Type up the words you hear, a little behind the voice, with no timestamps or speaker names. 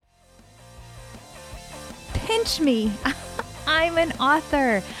pinch me. I'm an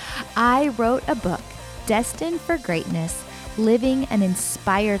author. I wrote a book, Destined for Greatness, Living an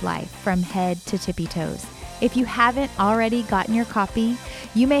Inspired Life from Head to Tippy Toes. If you haven't already gotten your copy,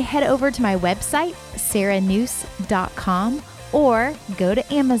 you may head over to my website, sarahnoose.com, or go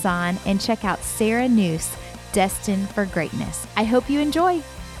to Amazon and check out Sarah Noose, Destined for Greatness. I hope you enjoy.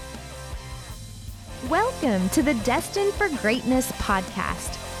 Welcome to the Destined for Greatness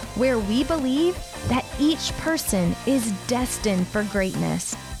podcast, where we believe that each person is destined for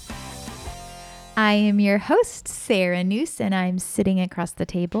greatness. I am your host, Sarah Noose, and I'm sitting across the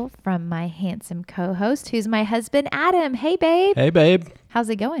table from my handsome co-host, who's my husband, Adam. Hey, babe. Hey, babe. How's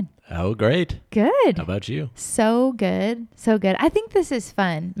it going? Oh, great. Good. How about you? So good. So good. I think this is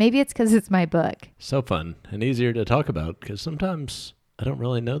fun. Maybe it's because it's my book. So fun and easier to talk about because sometimes I don't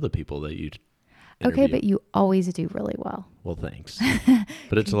really know the people that you interview. Okay, but you always do really well. Well, thanks.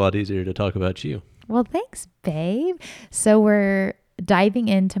 But it's a lot easier to talk about you. Well, thanks, babe. So we're diving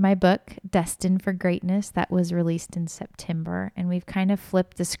into my book, Destined for Greatness, that was released in September. And we've kind of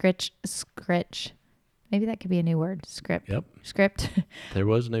flipped the script. Maybe that could be a new word. Script. Yep. Script. There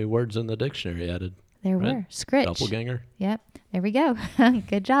was new words in the dictionary added. There right? were. Scritch. Doppelganger. Yep. There we go.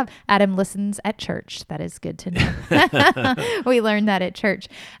 Good job. Adam listens at church. That is good to know. We learned that at church.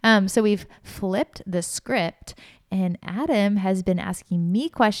 So we've flipped the script, and Adam has been asking me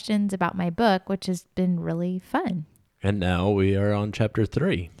questions about my book, which has been really fun. And now we are on chapter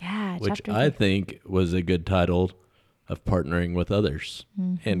 3. Yeah. Which chapter I 3. think was a good title of partnering with others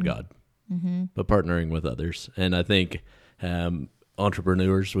and God. Mm-hmm. But partnering with others. And I think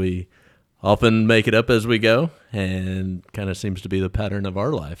entrepreneurs, we often make it up as we go, and kind of seems to be the pattern of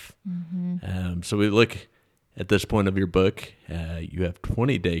our life. Mm-hmm. So we look at this point of your book. You have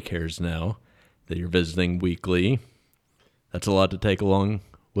 20 daycares now that you're visiting weekly. That's a lot to take along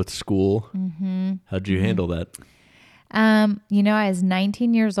with school. Mm-hmm. How'd you handle that? I was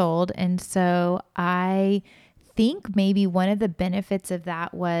 19 years old. And so I think maybe one of the benefits of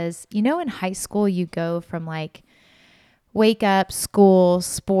that was, in high school, you go from like wake up, school,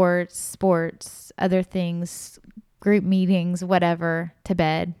 sports, other things, group meetings, whatever, to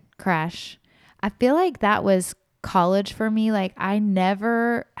bed, crash. I feel like that was college for me. Like I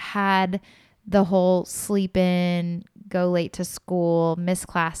never had the whole sleep in, go late to school, miss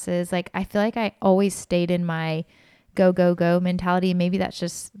classes. Like I feel like I always stayed in my go mentality. Maybe that's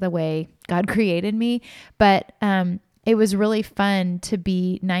just the way God created me. But it was really fun to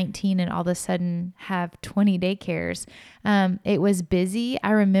be 19 and all of a sudden have 20 daycares. It was busy.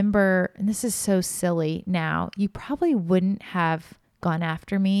 I remember, and this is so silly now, you probably wouldn't have gone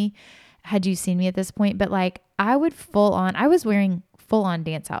after me had you seen me at this point, but like I was wearing full on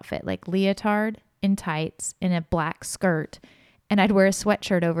dance outfit, like leotard and tights and a black skirt. And I'd wear a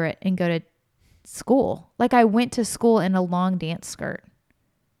sweatshirt over it and go to school. Like I went to school in a long dance skirt.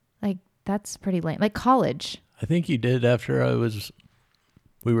 Like that's pretty lame. Like college. I think you did after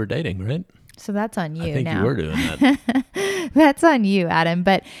we were dating, right? So that's on you now. I think you were doing that. That's on you, Adam.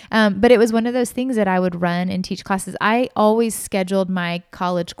 But it was one of those things that I would run and teach classes. I always scheduled my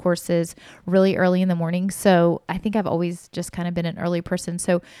college courses really early in the morning. So I think I've always just kind of been an early person.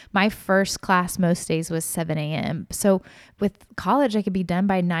 So my first class most days was 7 a.m. So with college, I could be done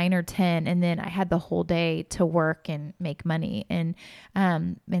by 9 or 10. And then I had the whole day to work and make money and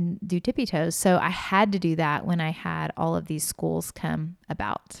do tippy toes. So I had to do that when I had all of these schools come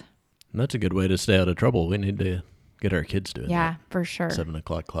about. And that's a good way to stay out of trouble. We need to get our kids doing that. Yeah, for sure. 7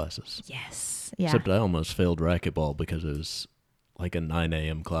 o'clock classes. Yes. Yeah. Except I almost failed racquetball because it was like a 9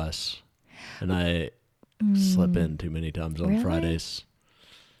 a.m. class. And I slept in too many times on Really? Fridays.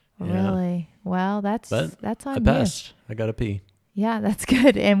 Yeah. Really? Well, that's on I you. passed. I got a P. Yeah, that's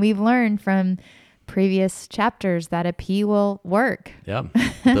good. And we've learned from previous chapters that a P will work. Yeah.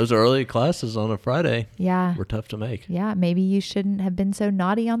 Those early classes on a Friday Yeah. were tough to make. Yeah. Maybe you shouldn't have been so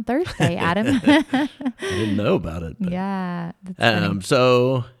naughty on Thursday, Adam. I didn't know about it. But. Yeah. That's funny.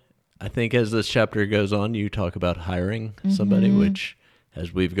 So I think as this chapter goes on, you talk about hiring somebody, which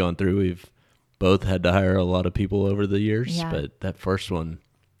as we've gone through, we've both had to hire a lot of people over the years. Yeah. But that first one,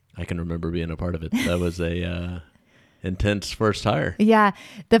 I can remember being a part of it. That was a intense first hire. Yeah.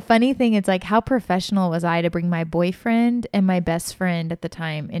 The funny thing is like how professional was I to bring my boyfriend and my best friend at the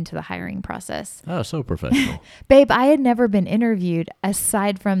time into the hiring process? Oh, so professional. Babe, I had never been interviewed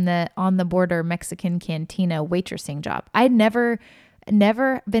aside from the on the border Mexican cantina waitressing job. I'd never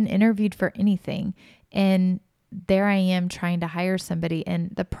been interviewed for anything. And there I am trying to hire somebody.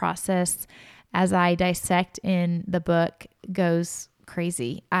 And the process, as I dissect in the book, goes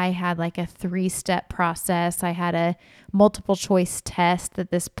crazy. I had like a 3-step process. I had a multiple choice test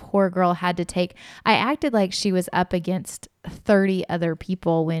that this poor girl had to take. I acted like she was up against 30 other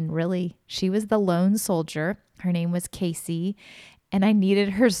people when really she was the lone soldier. Her name was Casey. And I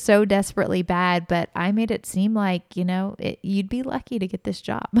needed her so desperately bad, but I made it seem like, you'd be lucky to get this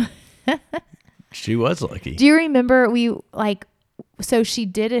job. She was lucky. Do you remember so she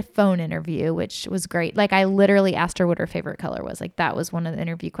did a phone interview, which was great. Like I literally asked her what her favorite color was. Like that was one of the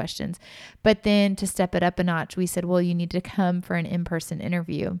interview questions. But then to step it up a notch, we said, well, you need to come for an in-person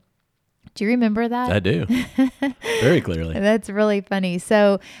interview. Do you remember that? I do. Very clearly. That's really funny.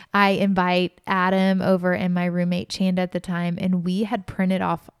 So I invite Adam over and my roommate Chanda at the time, and we had printed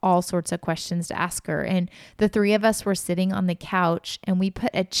off all sorts of questions to ask her. And the 3 of us were sitting on the couch, and we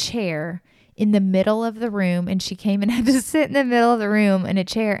put a chair in the middle of the room, and she came and had to sit in the middle of the room in a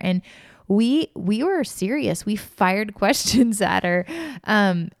chair. And we were serious. We fired questions at her,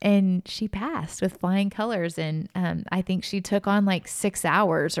 and she passed with flying colors. And I think she took on like 6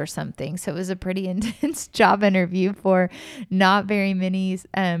 hours or something. So it was a pretty intense job interview for not very many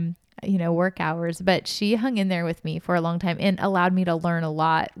work hours, but she hung in there with me for a long time and allowed me to learn a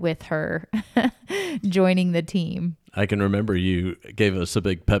lot with her joining the team. I can remember you gave us a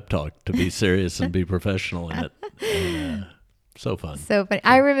big pep talk to be serious and be professional in it. And, so fun. So funny.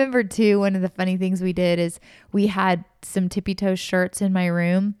 I remember too, one of the funny things we did is we had some Tippy Toe shirts in my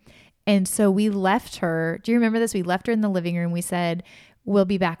room. And so we left her. Do you remember this? We left her in the living room. We said, we'll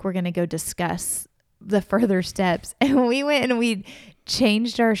be back. We're going to go discuss the further steps. And we went and we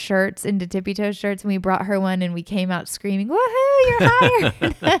changed our shirts into Tippy Toe shirts, and we brought her one, and we came out screaming, woohoo, you're hired.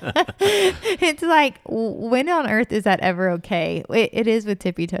 It's like, when on earth is that ever okay? It is with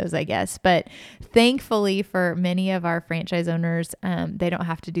Tippy Toes, I guess. But thankfully for many of our franchise owners, they don't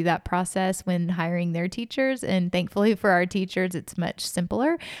have to do that process when hiring their teachers. And thankfully for our teachers, it's much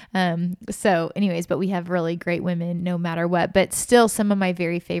simpler. So anyways, but we have really great women no matter what. But still, some of my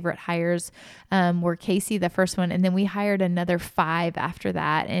very favorite hires were Casey, the first one. And then we hired another 5 after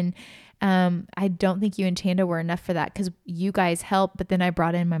that. And I don't think you and Chanda were enough for that because you guys helped. But then I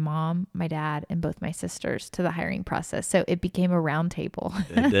brought in my mom, my dad, and both my sisters to the hiring process. So it became a round table.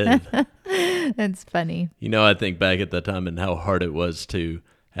 It did. That's funny. I think back at that time and how hard it was to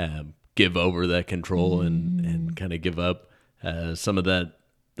give over that control and kind of give up some of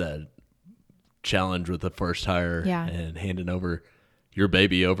that challenge with the first hire and handing over your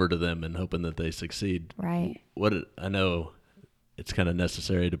baby over to them and hoping that they succeed. Right. I know it's kind of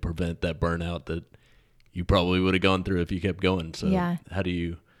necessary to prevent that burnout that you probably would have gone through if you kept going. So how do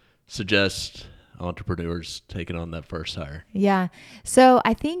you suggest entrepreneurs taking on that first hire? Yeah. So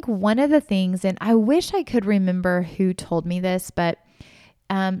I think one of the things, and I wish I could remember who told me this, but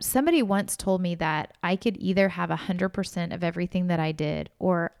somebody once told me that I could either have 100% of everything that I did,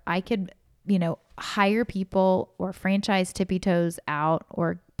 or I could hire people or franchise Tippy Toes out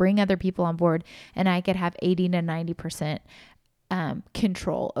or bring other people on board, and I could have 80 to 90%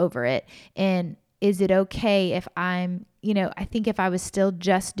 control over it. And is it okay if I'm, I think if I was still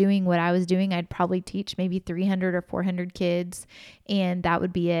just doing what I was doing, I'd probably teach maybe 300 or 400 kids and that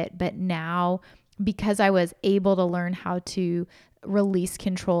would be it. But now, because I was able to learn how to release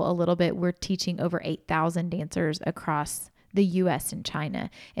control a little bit, we're teaching over 8,000 dancers across the US and China.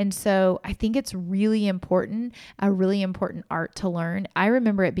 And so I think it's really important, a really important art to learn. I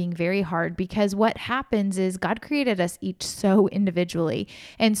remember it being very hard because what happens is God created us each so individually.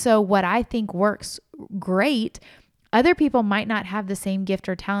 And so what I think works great, other people might not have the same gift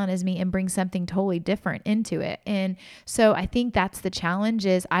or talent as me and bring something totally different into it. And so I think that's the challenge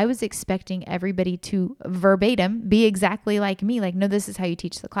is I was expecting everybody to verbatim be exactly like me. Like, no, this is how you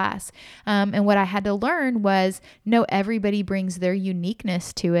teach the class. And what I had to learn was, no, everybody brings their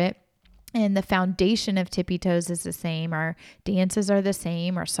uniqueness to it. And the foundation of Tippy Toes is the same. Our dances are the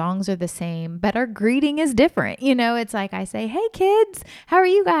same. Our songs are the same, but our greeting is different. It's like I say, hey kids, how are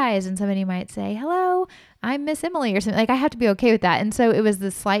you guys? And somebody might say, hello, I'm Miss Emily or something. Like I have to be okay with that. And so it was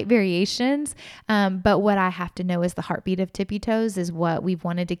the slight variations. But what I have to know is the heartbeat of Tippy Toes is what we've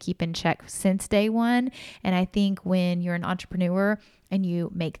wanted to keep in check since day one. And I think when you're an entrepreneur and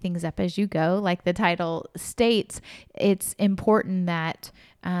you make things up as you go, like the title states, it's important that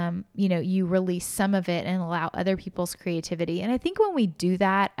you release some of it and allow other people's creativity. And I think when we do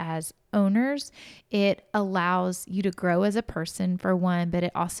that as owners, it allows you to grow as a person for one, but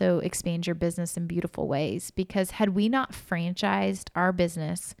it also expands your business in beautiful ways. Because had we not franchised our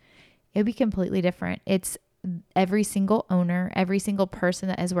business, it would be completely different. It's every single owner, every single person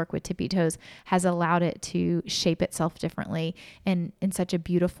that has worked with Tippy Toes has allowed it to shape itself differently and in such a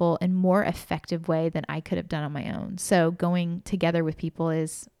beautiful and more effective way than I could have done on my own. So going together with people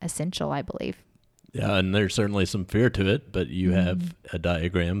is essential, I believe. Yeah, and there's certainly some fear to it, but you have a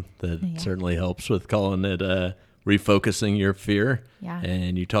diagram that certainly helps with calling it refocusing your fear. Yeah.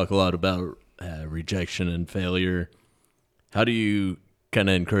 And you talk a lot about rejection and failure. How do you kind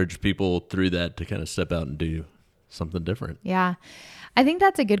of encourage people through that to kind of step out and do something different? Yeah. I think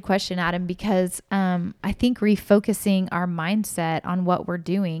that's a good question, Adam, because I think refocusing our mindset on what we're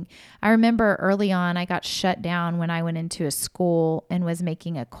doing. I remember early on, I got shut down when I went into a school and was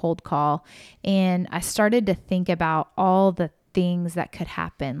making a cold call. And I started to think about all the things that could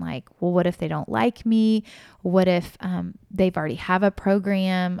happen. Like, well, what if they don't like me? What if they've already have a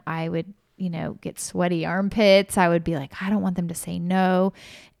program? I would get sweaty armpits. I would be like, I don't want them to say no.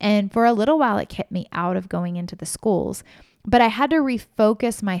 And for a little while, it kept me out of going into the schools. But I had to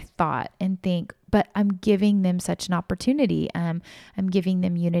refocus my thought and think, but I'm giving them such an opportunity. I'm giving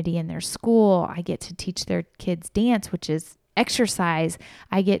them unity in their school. I get to teach their kids dance, which is exercise.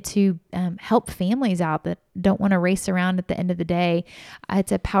 I get to help families out that don't want to race around at the end of the day.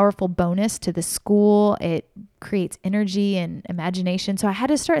 It's a powerful bonus to the school. It creates energy and imagination. So I had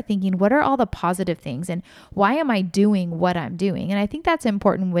to start thinking, what are all the positive things and why am I doing what I'm doing? And I think that's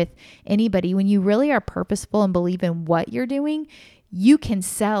important with anybody. When you really are purposeful and believe in what you're doing, you can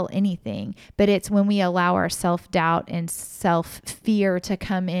sell anything, but it's when we allow our self-doubt and self-fear to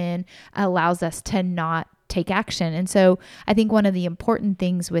come in, allows us to not take action. And so I think one of the important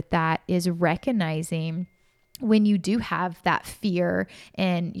things with that is recognizing when you do have that fear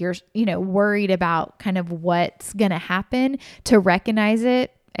and you're, worried about kind of what's going to happen, to recognize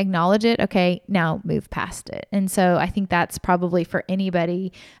it, acknowledge it. Okay, now move past it. And so I think that's probably for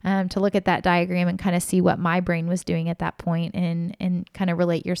anybody to look at that diagram and kind of see what my brain was doing at that point and kind of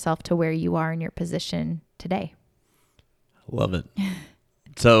relate yourself to where you are in your position today. Love it.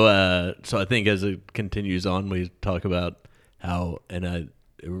 So I think as it continues on, we talk about how,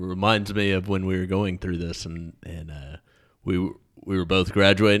 it reminds me of when we were going through this, and we were both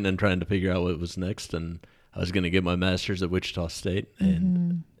graduating and trying to figure out what was next, and I was going to get my master's at Wichita State,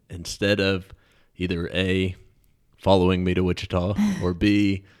 and instead of either A, following me to Wichita, or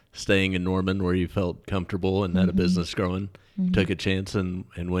B, staying in Norman where you felt comfortable and had a business growing, took a chance and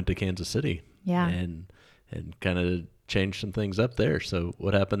went to Kansas City. Yeah. And kind of change some things up there. So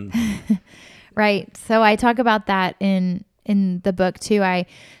what happened? Right. So I talk about that in the book too. I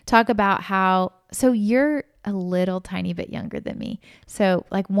talk about how, so you're a little tiny bit younger than me. So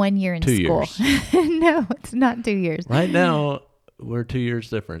like 1 year in 2 school. years. No, it's not 2 years. Right now, we're 2 years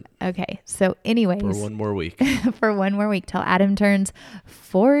different. Okay. So anyways. For one more week. For one more week till Adam turns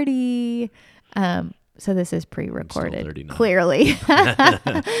 40. So this is pre-recorded, clearly.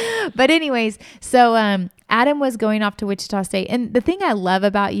 But anyways, so Adam was going off to Wichita State. And the thing I love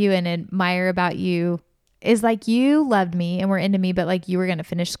about you and admire about you is like you loved me and were into me, but like you were going to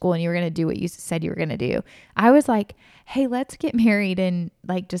finish school and you were going to do what you said you were going to do. I was like, hey, let's get married and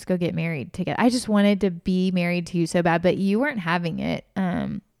like just go get married together. I just wanted to be married to you so bad, but you weren't having it.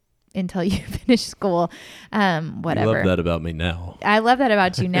 Until you finish school, whatever. I love that about me now. I love that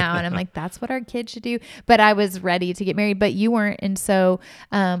about you now. And I'm like, that's what our kids should do. But I was ready to get married, but you weren't. And so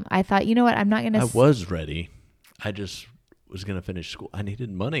I thought, you know what? I'm not going to. I was ready. I just was going to finish school. I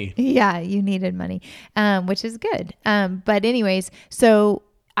needed money. Yeah, you needed money, which is good. But anyways, so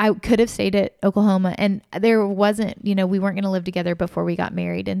I could have stayed at Oklahoma and there wasn't, we weren't going to live together before we got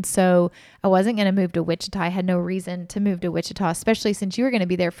married. And so I wasn't going to move to Wichita. I had no reason to move to Wichita, especially since you were going to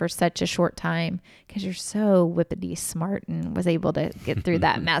be there for such a short time because you're so whippity smart and was able to get through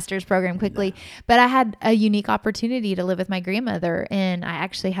that master's program quickly. But I had a unique opportunity to live with my grandmother. And I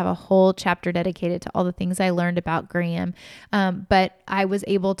actually have a whole chapter dedicated to all the things I learned about Graham. But I was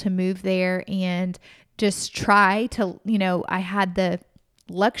able to move there and just try to, I had the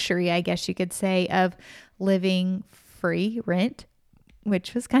luxury, I guess you could say, of living free rent,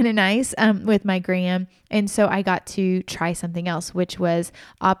 which was kind of nice with my Graham. And so I got to try something else, which was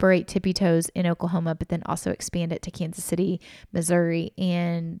operate Tippy Toes in Oklahoma, but then also expand it to Kansas City, Missouri,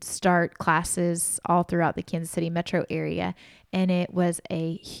 and start classes all throughout the Kansas City metro area. And it was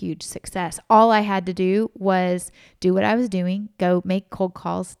a huge success. All I had to do was do what I was doing, go make cold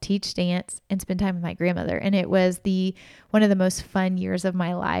calls, teach dance, and spend time with my grandmother. And it was one of the most fun years of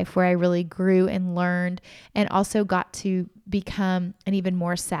my life where I really grew and learned and also got to become an even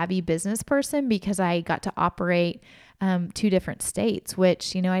more savvy business person because I got to operate 2 different states,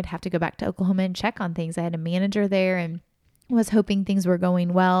 which, I'd have to go back to Oklahoma and check on things. I had a manager there and was hoping things were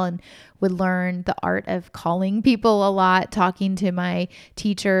going well and would learn the art of calling people a lot, talking to my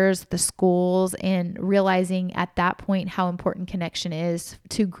teachers, the schools, and realizing at that point how important connection is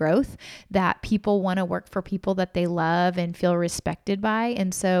to growth, that people want to work for people that they love and feel respected by.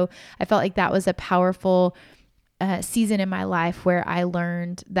 And so I felt like that was a powerful season in my life where I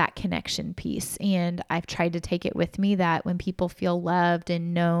learned that connection piece. And I've tried to take it with me, that when people feel loved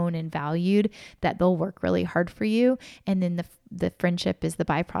and known and valued, that they'll work really hard for you. And then the friendship is the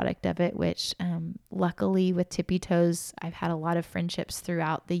byproduct of it, which luckily with Tippy Toes, I've had a lot of friendships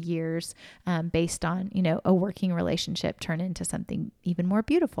throughout the years based on, a working relationship turn into something even more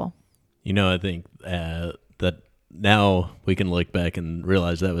beautiful. I think that now we can look back and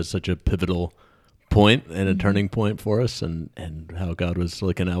realize that was such a pivotal point and a turning point for us, and how God was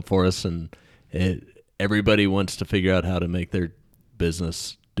looking out for us, and everybody wants to figure out how to make their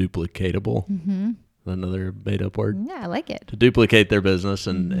business duplicatable. Another made up word. Yeah, I like it. To duplicate their business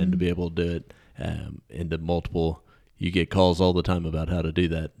and to be able to do it into multiple. You get calls all the time about how to do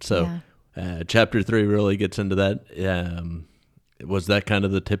that. So chapter 3 really gets into that. Was that kind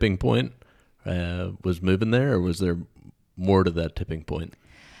of the tipping point? Was moving there, or was there more to that tipping point?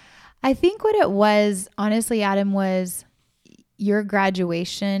 I think what it was, honestly, Adam, was your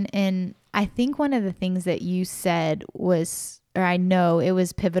graduation. And I think one of the things that you said was, or I know it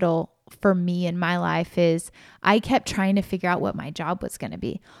was pivotal for me in my life, is I kept trying to figure out what my job was going to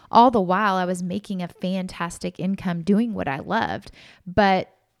be. All the while I was making a fantastic income doing what I loved.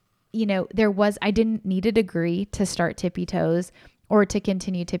 But, I didn't need a degree to start Tippy Toes or to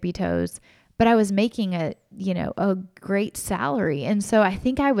continue Tippy Toes, but I was making a great salary. And so I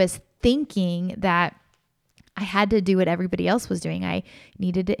think I was thinking that I had to do what everybody else was doing. I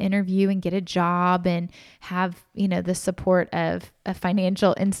needed to interview and get a job and have, the support of a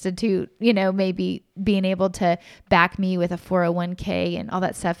financial institute, maybe being able to back me with a 401k and all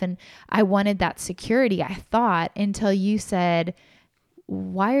that stuff. And I wanted that security, I thought, until you said,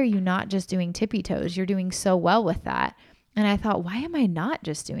 why are you not just doing Tippy Toes? You're doing so well with that. And I thought, why am I not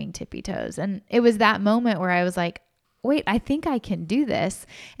just doing Tippy Toes? And it was that moment where I was like, wait, I think I can do this.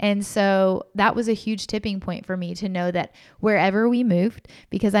 And so that was a huge tipping point for me to know that wherever we moved,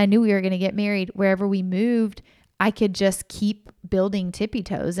 because I knew we were going to get married, wherever we moved, I could just keep building Tippy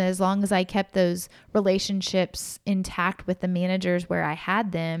Toes. And as long as I kept those relationships intact with the managers where I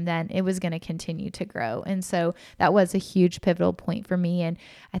had them, then it was going to continue to grow. And so that was a huge pivotal point for me. And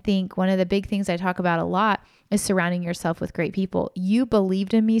I think one of the big things I talk about a lot is surrounding yourself with great people. You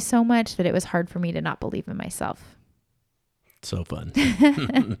believed in me so much that it was hard for me to not believe in myself. So fun.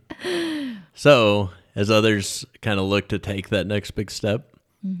 So as others kind of look to take that next big step,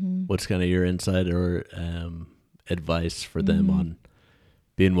 what's kind of your insight or advice for them on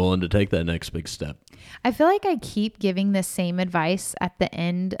being willing to take that next big step? I feel like I keep giving the same advice at the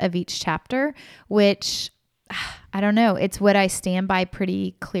end of each chapter, which I don't know. It's what I stand by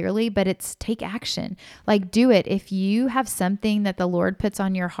pretty clearly, but it's take action. Like, do it. If you have something that the Lord puts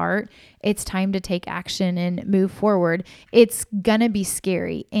on your heart, it's time to take action and move forward. It's going to be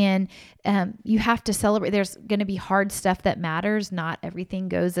scary, and you have to celebrate. There's going to be hard stuff that matters. Not everything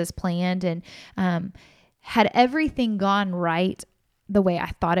goes as planned. And had everything gone right the way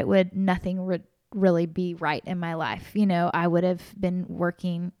I thought it would, nothing would really be right in my life. I would have been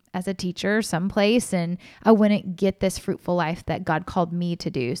working as a teacher someplace, and I wouldn't get this fruitful life that God called me to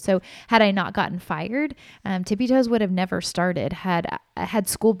do. So had I not gotten fired, Tippy Toes would have never started. Had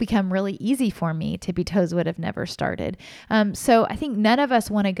school become really easy for me, Tippy Toes would have never started. So I think none of us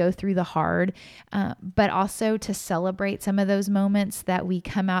want to go through the hard, but also to celebrate some of those moments that we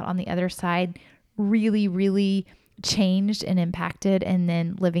come out on the other side really, really changed and impacted, and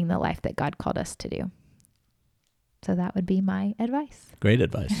then living the life that God called us to do. So that would be my advice. Great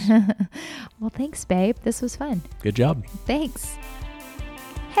advice. Well, thanks, babe. This was fun. Good job. Thanks.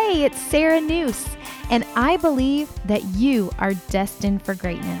 Hey, it's Sarah Noose, and I believe that you are destined for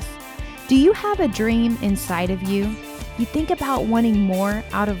greatness. Do you have a dream inside of you? You think about wanting more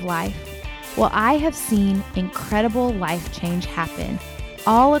out of life? Well, I have seen incredible life change happen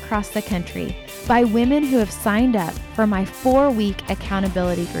all across the country by women who have signed up for my 4-week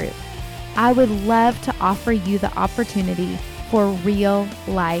accountability group. I would love to offer you the opportunity for real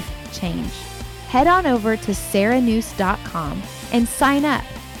life change. Head on over to sarahnoose.com and sign up.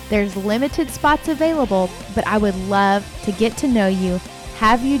 There's limited spots available, but I would love to get to know you,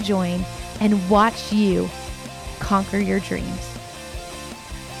 have you join, and watch you conquer your dreams.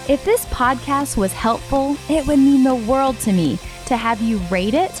 If this podcast was helpful, it would mean the world to me to have you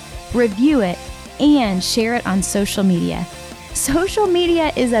rate it, review it, and share it on social media. Social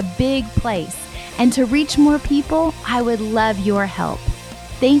media is a big place, And to reach more people, I would love your help.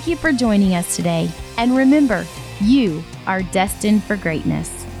 Thank you for joining us today. And remember, you are destined for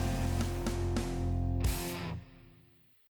greatness.